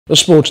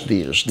Sports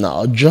news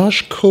now.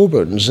 Josh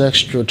Coburn's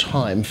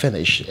extra-time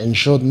finish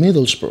ensured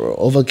Middlesbrough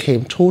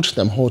overcame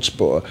Tottenham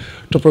Hotspur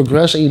to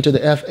progress into the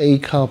FA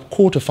Cup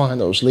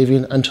quarter-finals,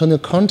 leaving Antonio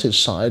Conte's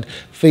side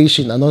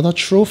facing another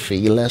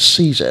trophy last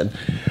season.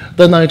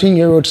 The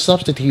 19-year-old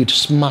substitute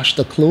smashed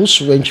a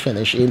close-range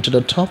finish into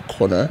the top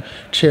corner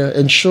to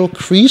ensure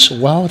Chris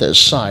Wilder's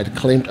side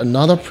claimed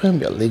another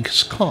Premier League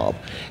cup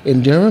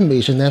in their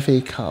amazing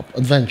FA Cup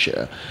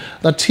adventure.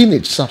 The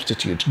teenage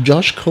substitute,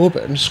 Josh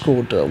Coburn,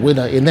 scored the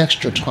winner in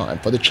extra time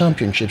for the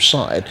championship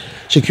side,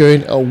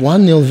 securing a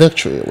 1-0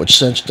 victory which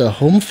sent the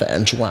home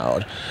fans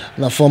wild.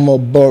 The former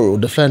Borough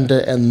defender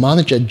and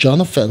manager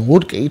Jonathan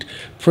Woodgate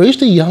praised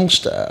the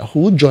youngster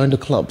who joined the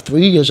club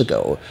 3 years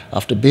ago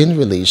after being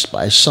released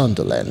by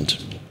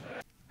Sunderland.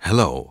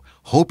 Hello,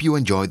 hope you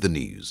enjoyed the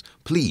news.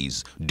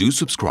 Please do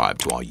subscribe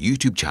to our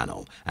YouTube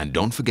channel and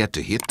don't forget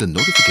to hit the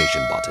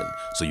notification button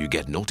so you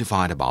get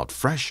notified about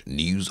fresh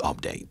news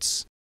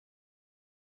updates.